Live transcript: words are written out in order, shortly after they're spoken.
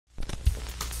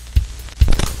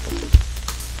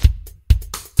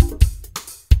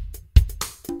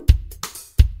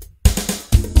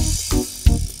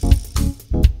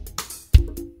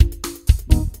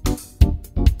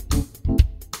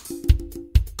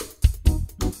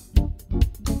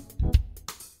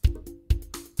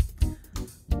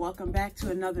Welcome back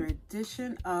to another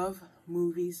edition of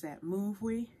Movies That Move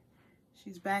We.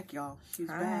 She's back, y'all. She's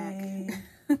Hi.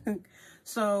 back.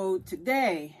 So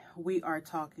today we are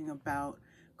talking about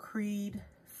Creed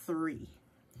 3.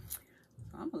 So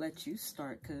I'm gonna let you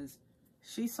start because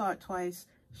she saw it twice.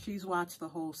 She's watched the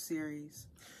whole series.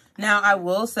 Now, I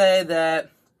will say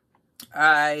that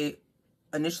I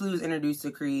initially was introduced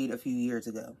to Creed a few years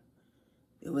ago.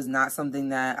 It was not something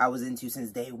that I was into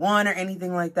since day one or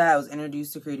anything like that. I was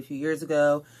introduced to Creed a few years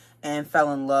ago and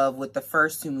fell in love with the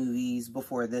first two movies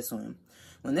before this one.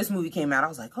 When this movie came out, I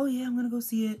was like, oh yeah, I'm going to go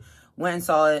see it. Went and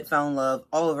saw it, fell in love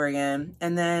all over again.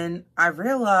 And then I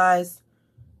realized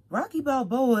Rocky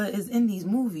Balboa is in these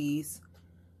movies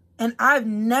and I've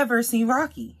never seen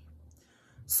Rocky.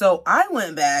 So I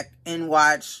went back and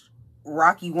watched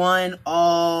Rocky 1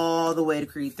 all the way to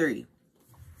Creed 3.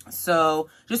 So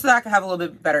just so that I could have a little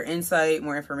bit better insight,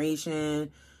 more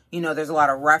information. You know, there's a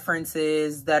lot of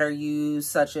references that are used,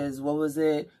 such as, what was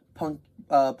it?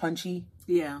 Punchy?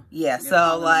 Yeah. Yeah,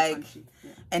 so like,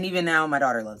 yeah. And even now my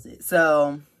daughter loves it.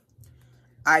 So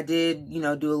I did, you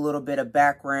know, do a little bit of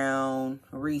background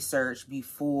research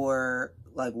before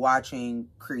like watching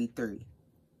Creed 3.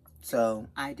 So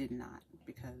I did not,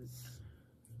 because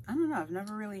I don't know, I've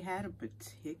never really had a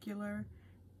particular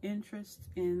interest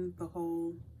in the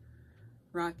whole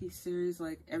Rocky series.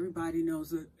 Like, everybody knows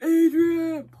the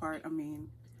Adrian part. I mean,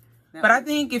 but I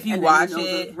think if you watch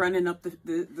it, running up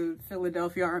the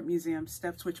Philadelphia Art Museum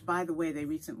steps, which by the way, they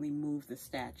recently moved the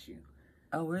statue.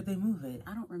 Oh, where'd they move it?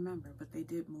 I don't remember, but they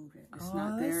did move it. It's Oh,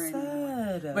 not there that's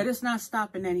anymore. sad. But it's not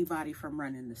stopping anybody from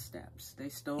running the steps. They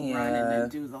still run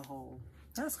and do the whole.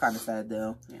 That's kind of sad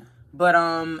though. Yeah. But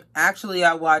actually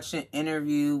I watched an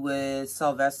interview with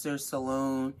Sylvester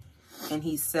Stallone, and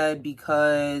he said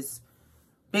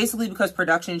basically because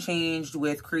production changed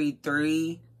with Creed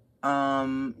 3,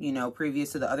 you know,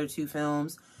 previous to the other two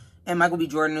films, and Michael B.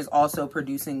 Jordan is also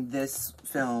producing this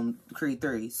film, Creed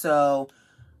 3. So,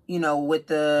 you know, with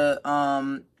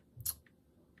the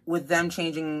with them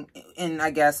changing in,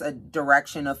 I guess, a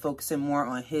direction of focusing more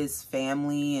on his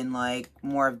family and like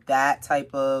more of that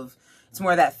type of, it's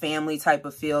more of that family type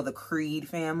of feel, the Creed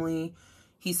family.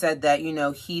 He said that, you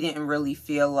know, he didn't really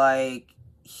feel like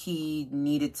he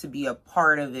needed to be a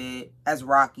part of it as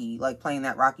Rocky, like playing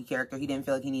that Rocky character. He didn't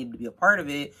feel like he needed to be a part of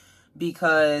it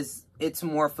because it's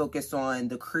more focused on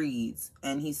the Creeds.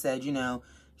 And he said, you know,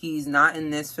 he's not in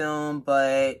this film,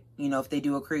 but, you know, if they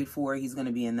do a Creed 4, he's going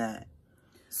to be in that.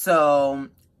 So,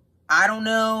 I don't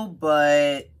know,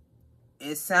 but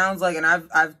it sounds like, and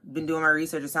I've been doing my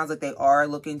research, it sounds like they are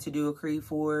looking to do a Creed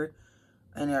 4,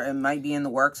 and it might be in the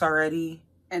works already.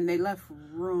 And they left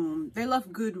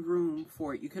good room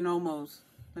for it. You can almost,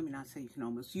 let me not say you can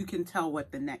almost, you can tell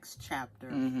what the next chapter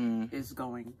is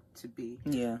going to be.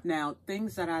 Yeah. Now,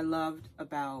 things that I loved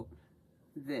about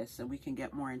this, and we can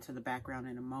get more into the background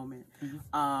in a moment,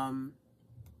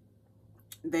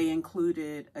 they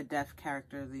included a deaf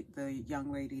character, the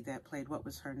young lady that played, what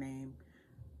was her name?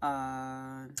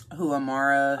 Amara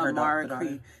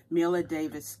Creed, Mila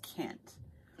Davis Kent.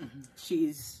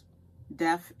 She's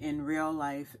deaf in real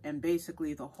life, and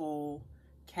basically the whole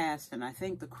cast and I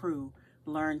think the crew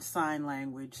learned sign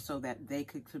language so that they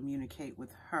could communicate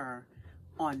with her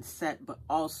on set, but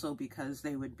also because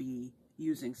they would be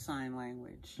using sign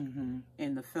language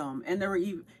in the film. And there were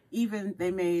even they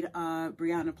made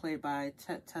Brianna, played by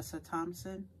Tessa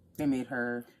Thompson. They made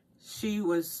her. She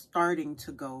was starting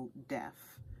to go deaf,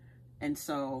 and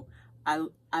so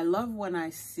I love when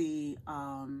I see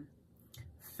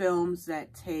films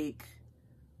that take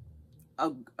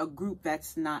a group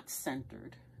that's not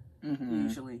centered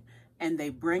usually, and they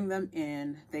bring them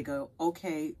in. They go,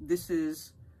 okay, this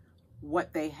is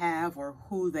what they have or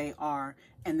who they are,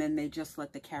 and then they just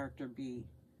let the character be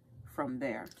from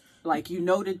there. Like, you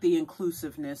noted the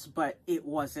inclusiveness, but it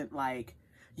wasn't like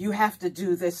you have to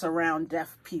do this around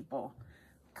deaf people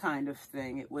kind of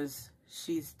thing. It was,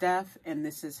 she's deaf and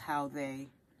this is how they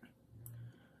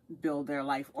build their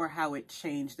life or how it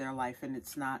changed their life, and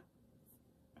it's not,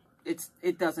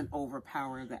 it doesn't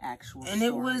overpower the actual story. And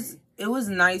it was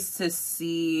nice to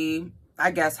see,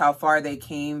 I guess, how far they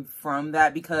came from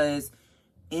that, because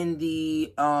in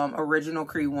the original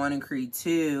Creed 1 and Creed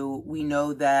 2, we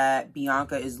know that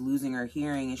Bianca is losing her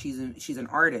hearing, and she's an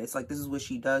artist. Like, this is what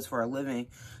she does for a living.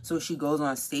 So if she goes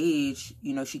on stage,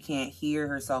 you know, she can't hear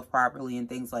herself properly and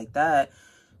things like that.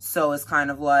 So it's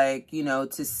kind of like, you know,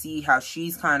 to see how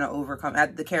she's kind of overcome,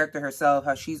 at the character herself,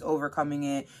 how she's overcoming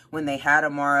it. When they had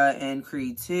Amara in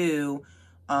Creed 2,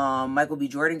 Michael B.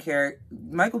 Jordan's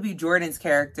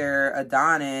character,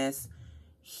 Adonis,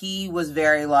 he was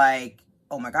very like,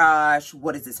 oh my gosh,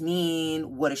 what does this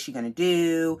mean? What is she going to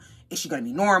do? Is she going to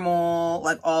be normal?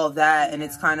 Like, all of that. And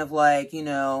it's kind of like, you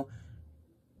know,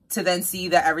 to then see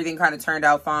that everything kind of turned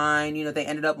out fine. You know, they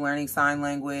ended up learning sign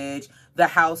language. The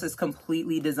house is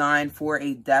completely designed for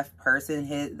a deaf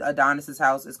person. Adonis's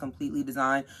house is completely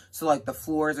designed. So, like, the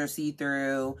floors are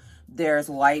see-through. There's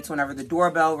lights whenever the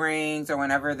doorbell rings or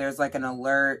whenever there's, like, an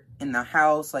alert in the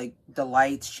house. Like, the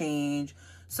lights change.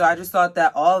 So I just thought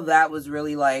that all of that was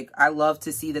really, like, I love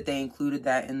to see that they included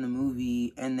that in the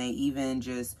movie. And they even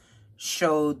just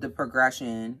showed the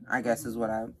progression, I guess is what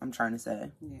I'm trying to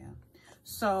say. Yeah.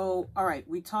 So, all right,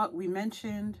 we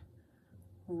mentioned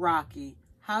Rocky.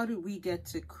 How did we get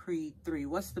to Creed 3?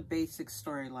 What's the basic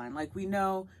storyline? Like, we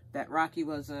know that Rocky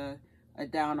was a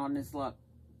down on his luck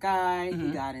guy.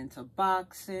 He got into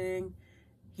boxing.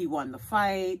 He won the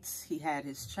fights. He had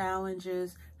his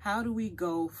challenges. How do we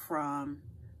go from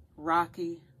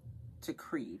Rocky to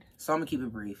Creed? So I'm going to keep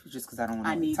it brief, just because I don't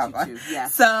want to talk about it. Yeah.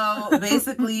 So,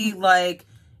 basically, like,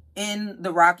 in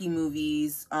the Rocky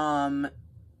movies,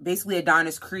 basically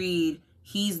Adonis Creed,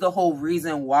 he's the whole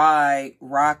reason why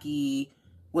Rocky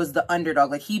was the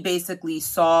underdog. Like, he basically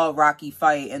saw Rocky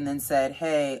fight and then said,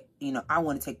 hey, you know, I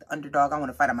want to take the underdog. I want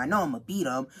to fight him. I know I'm going to beat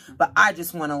him, but I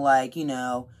just want to, like, you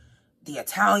know, the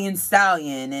Italian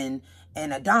stallion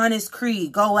and Adonis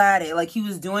Creed, go at it. Like, he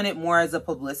was doing it more as a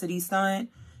publicity stunt.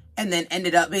 And then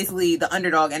the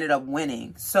underdog ended up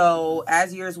winning. So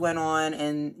as years went on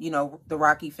and, you know, the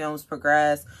Rocky films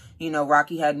progressed, you know,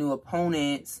 Rocky had new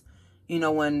opponents. You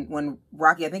know, when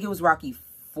Rocky, I think it was Rocky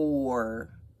 4,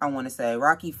 I want to say.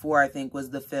 Rocky 4, I think, was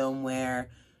the film where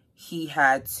he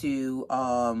had to,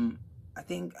 I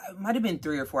think it might have been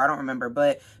 3 or 4, I don't remember.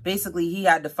 But basically he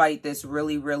had to fight this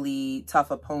really, really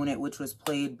tough opponent, which was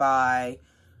played by,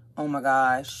 oh my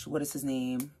gosh, what is his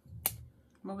name?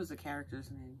 What was the character's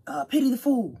name? Pity the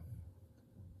Fool.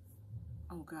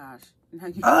 Oh, gosh.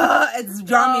 It's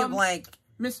drawing me a blank.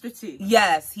 Mr. T.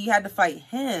 Yes, he had to fight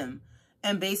him.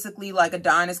 And basically, like,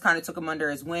 Adonis kind of took him under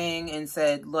his wing and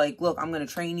said, like, look, I'm going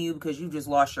to train you because you just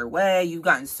lost your way. You've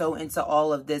gotten so into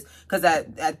all of this. Because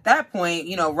at that point,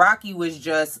 you know, Rocky was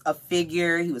just a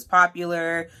figure. He was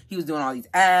popular. He was doing all these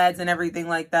ads and everything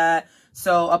like that.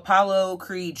 So Apollo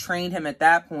Creed trained him at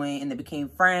that point and they became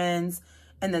friends.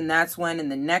 And then that's when in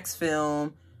the next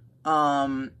film,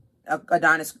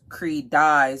 Adonis Creed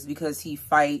dies because he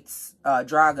fights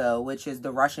Drago, which is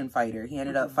the Russian fighter. He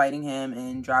ended up fighting him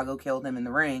and Drago killed him in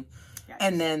the ring. Yes.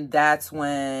 And then that's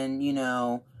when, you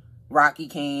know, Rocky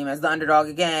came as the underdog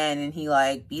again and he,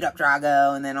 like, beat up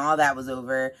Drago and then all that was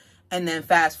over. And then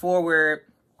fast forward,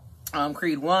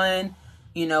 Creed 1,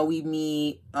 you know, we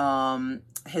meet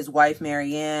his wife,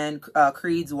 Marianne,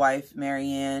 Creed's wife,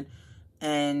 Marianne.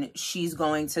 And she's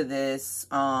going to this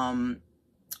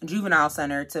juvenile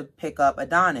center to pick up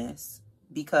Adonis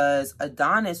because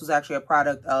Adonis was actually a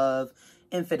product of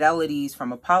infidelities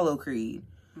from Apollo Creed.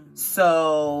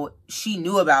 So she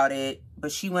knew about it,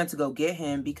 but she went to go get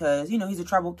him because, you know, he's a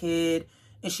troubled kid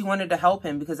and she wanted to help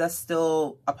him because that's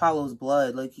still Apollo's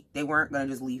blood. Like, they weren't going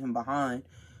to just leave him behind.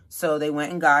 So they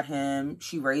went and got him.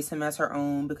 She raised him as her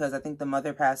own because I think the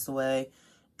mother passed away.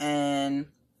 And,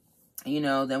 you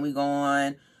know, then we go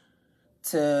on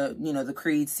to, you know, the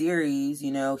Creed series.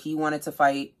 You know, he wanted to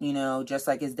fight, you know, just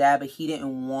like his dad, but he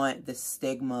didn't want the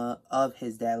stigma of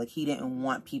his dad. Like, he didn't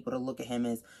want people to look at him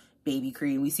as Baby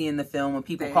Creed. We see in the film when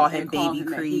people call him Baby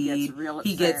Creed,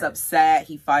 he gets upset,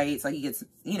 he fights, like, he gets,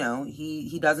 you know,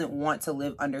 he doesn't want to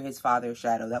live under his father's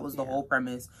shadow. That was the whole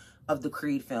premise of the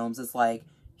Creed films. It's like,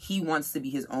 he wants to be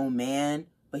his own man,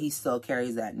 but he still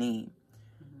carries that name.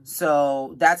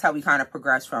 So that's how we kind of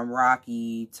progress from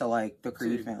Rocky to, like, the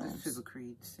Creed films. To the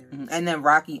Creed series. And then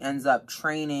Rocky ends up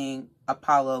training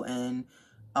Apollo in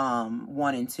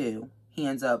 1 and 2. He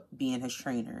ends up being his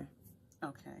trainer.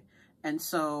 Okay. And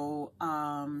so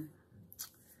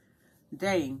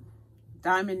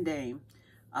Diamond Dame,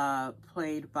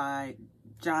 played by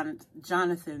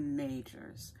Jonathan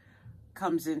Majors,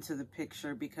 comes into the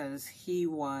picture because he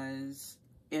was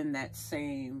in that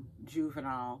same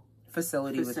juvenile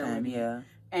facility with him, yeah.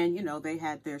 And, you know, they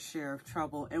had their share of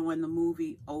trouble. And when the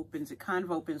movie opens, it kind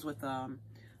of opens with a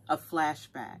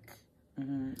flashback.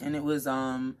 And it was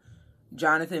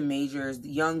Jonathan Majors,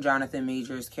 young Jonathan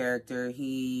Majors' character.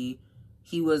 He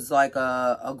was like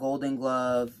a Golden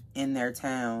Glove in their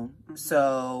town,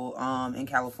 so in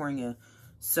California.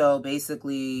 So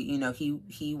basically, you know,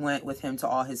 he went with him to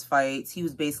all his fights. He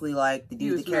was basically like the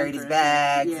dude that carried his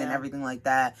bags and everything like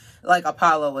that. Like,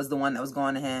 Apollo was the one that was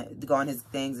going to go on his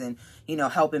things and, you know,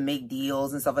 help him make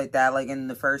deals and stuff like that. Like, in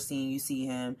the first scene, you see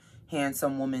him hand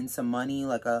some woman some money,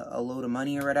 like a load of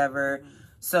money or whatever.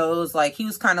 So it was like, he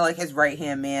was kind of like his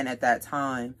right-hand man at that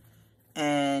time.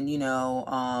 And, you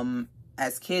know,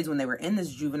 as kids, when they were in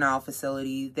this juvenile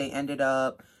facility, they ended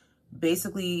up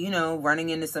basically, you know, running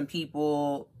into some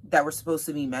people that were supposed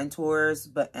to be mentors,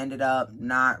 but ended up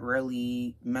not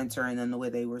really mentoring them the way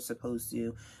they were supposed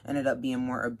to. Ended up being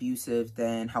more abusive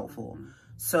than helpful.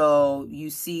 So you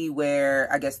see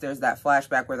where, I guess there's that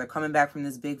flashback where they're coming back from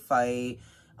this big fight.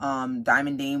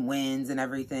 Diamond Dame wins and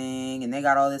everything, and they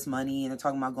got all this money, and they're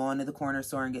talking about going to the corner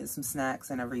store and getting some snacks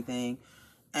and everything.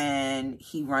 And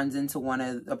he runs into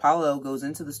Apollo goes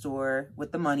into the store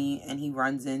with the money, and he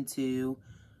runs into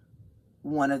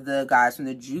one of the guys from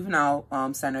the juvenile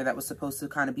center that was supposed to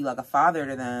kind of be like a father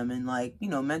to them and, like, you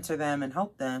know, mentor them and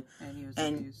help them. And he was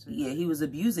abusive. Yeah, he was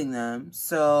abusing them.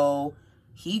 So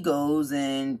he goes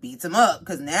and beats him up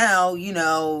because now, you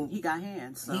know, he got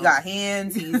hands. So. He got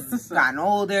hands. He's gotten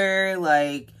older.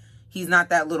 Like, he's not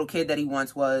that little kid that he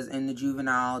once was in the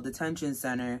juvenile detention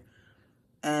center.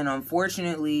 And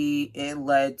unfortunately, it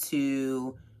led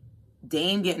to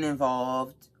Dame getting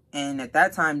involved. And at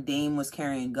that time, Dame was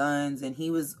carrying guns, and he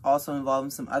was also involved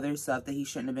in some other stuff that he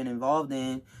shouldn't have been involved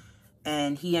in.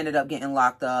 And he ended up getting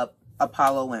locked up.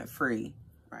 Apollo went free.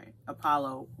 Right.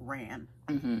 Apollo ran.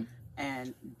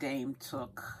 And Dame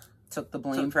took the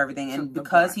blame for everything. And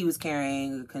because he was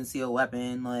carrying a concealed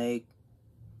weapon, like,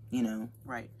 you know.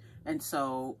 Right. And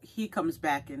so he comes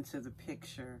back into the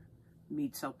picture,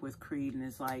 meets up with Creed, and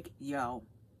is like, yo,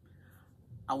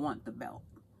 I want the belt.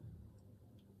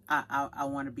 I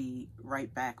want to be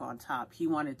right back on top. He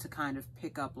wanted to kind of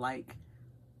pick up like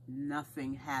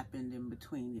nothing happened in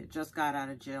between. You just got out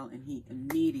of jail, and he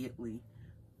immediately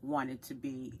wanted to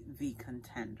be the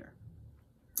contender.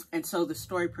 And so the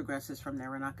story progresses from there.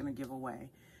 We're not going to give away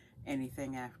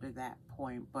anything after that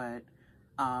point, but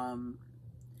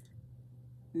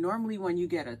normally when you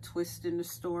get a twist in the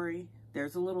story,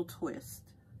 there's a little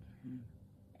twist.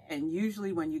 And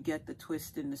usually when you get the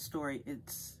twist in the story,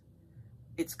 it's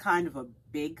kind of a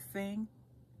big thing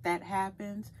that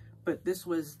happens, but this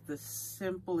was the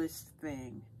simplest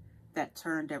thing that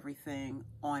turned everything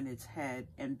on its head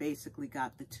and basically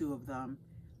got the two of them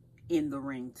in the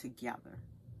ring together.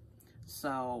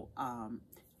 So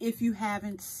if you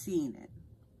haven't seen it,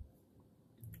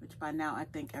 which by now I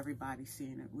think everybody's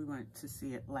seen it. We went to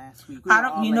see it last week.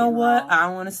 You know what? I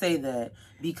don't want to say that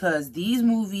because these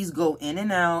movies go in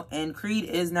and out, and Creed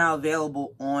is now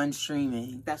available on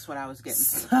streaming. That's what I was getting to.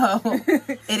 So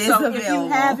it is available. If you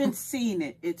haven't seen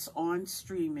it, it's on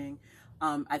streaming.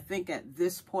 I think at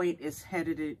this point it's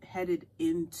headed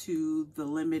into the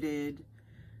limited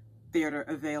theater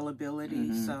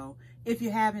availability. So if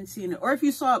you haven't seen it, or if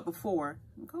you saw it before,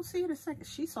 go see it a second.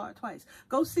 She saw it twice.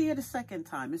 Go see it a second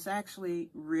time. It's actually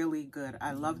really good.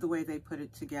 I love the way they put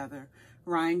it together.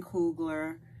 Ryan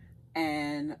Coogler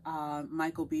and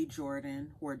Michael B.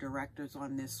 Jordan were directors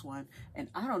on this one. And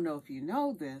I don't know if you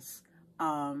know this.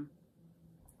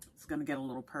 It's going to get a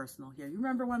little personal here. You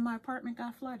remember when my apartment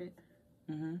got flooded?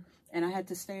 And I had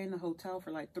to stay in the hotel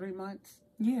for like 3 months?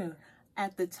 Yeah.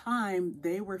 At the time,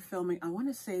 they were filming, I want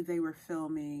to say they were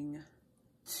filming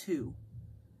 2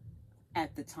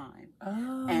 at the time.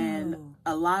 Oh. And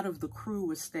a lot of the crew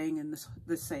was staying in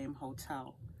the same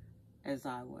hotel as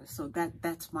I was. So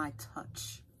that's my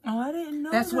touch. Oh, I didn't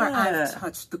know That's where I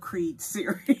touched the Creed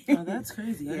series. Oh, that's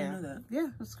crazy. I didn't know that. Yeah,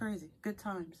 it was crazy. Good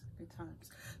times. Good times.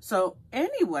 So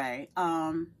anyway,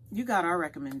 you got our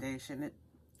recommendation.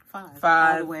 5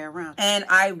 all the way around. And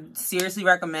I seriously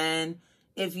recommend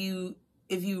if you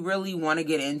really want to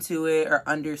get into it or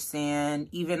understand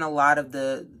even a lot of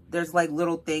there's like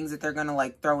little things that they're going to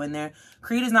like throw in there.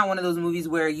 Creed is not one of those movies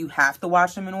where you have to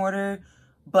watch them in order,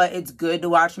 but it's good to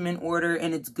watch them in order,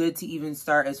 and it's good to even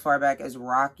start as far back as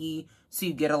Rocky so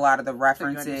you get a lot of the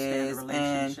references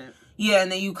and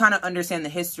then you kind of understand the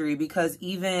history, because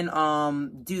even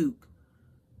Duke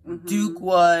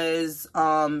was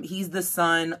he's the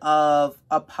son of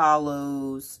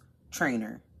Apollo's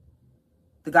trainer.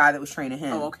 The guy that was training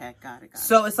him. Oh, okay. Got it.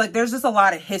 So it's like there's just a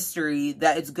lot of history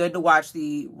that it's good to watch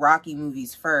the Rocky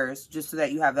movies first, just so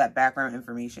that you have that background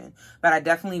information. But I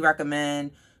definitely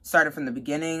recommend starting from the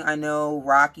beginning. I know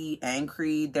Rocky and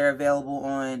Creed, they're available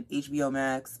on HBO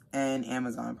Max and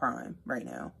Amazon Prime right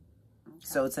now. Okay.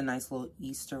 So it's a nice little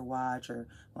Easter watch, or,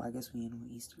 well, I guess we ain't on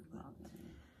Easter, but,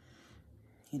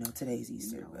 you know, today's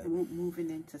Easter. But moving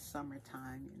into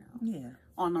summertime, you know. Yeah.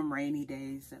 On them rainy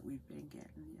days that we've been getting.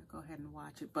 Yeah, go ahead and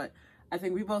watch it. But I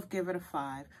think we both give it a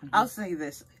 5. I'll say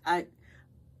this.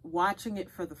 Watching it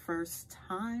for the first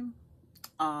time,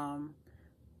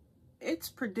 it's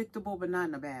predictable, but not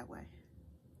in a bad way.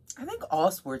 I think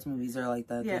all sports movies are like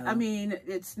that. Yeah, though. I mean,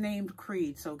 it's named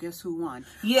Creed, so guess who won?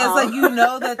 Yeah, it's like, you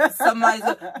know that somebody's...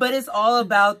 But it's all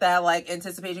about that, like,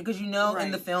 anticipation. Because you know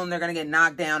in the film they're going to get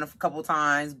knocked down a couple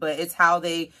times. But it's how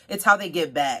they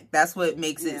get back. That's what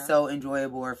makes it so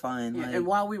enjoyable or fun. Yeah, like, and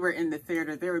while we were in the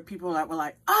theater, there were people that were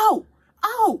like,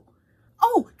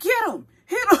 get him!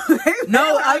 Hit him!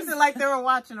 No, I was like they were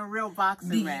watching a real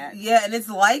boxing match. Yeah, and it's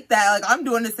like that. Like, I'm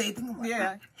doing the same thing. I'm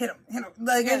like, hit him.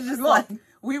 Like, it's just like...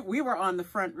 We were on the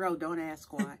front row. Don't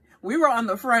ask why. We were on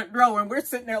the front row, and we're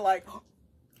sitting there like...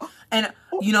 And,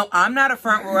 you know, I'm not a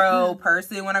front row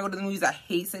person when I go to the movies. I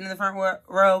hate sitting in the front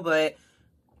row, but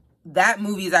that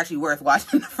movie is actually worth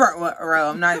watching in the front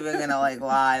row. I'm not even going to, like,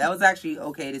 lie. That was actually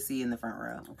okay to see in the front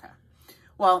row. Okay.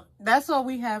 Well, that's all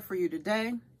we have for you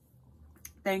today.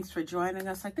 Thanks for joining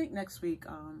us. I think next week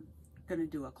I'm going to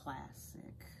do a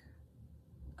classic.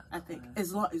 I think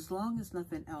as long as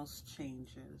nothing else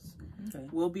changes,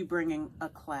 we'll be bringing a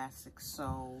classic.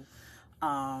 So,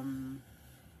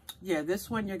 yeah, this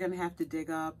one you're going to have to dig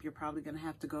up. You're probably going to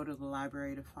have to go to the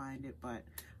library to find it, but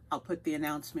I'll put the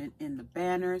announcement in the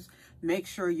banners. Make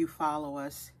sure you follow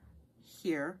us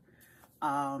here.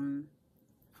 Find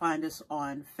us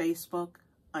on Facebook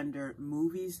under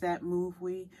Movies That Move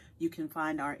We. You can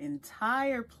find our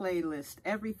entire playlist,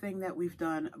 everything that we've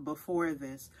done before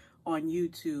this, on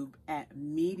YouTube at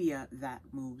Media That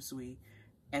Moves We,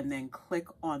 and then click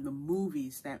on the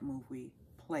Movies That Move We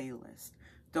playlist.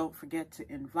 Don't forget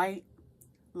to invite,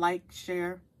 like,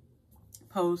 share,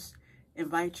 post,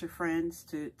 invite your friends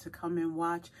to come and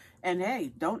watch. And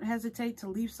hey, don't hesitate to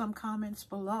leave some comments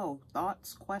below.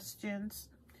 Thoughts, questions,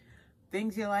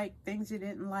 things you like, things you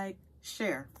didn't like.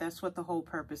 Share. That's what the whole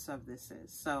purpose of this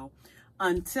is. So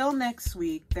until next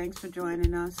week, thanks for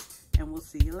joining us, and we'll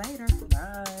see you later.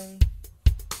 Bye.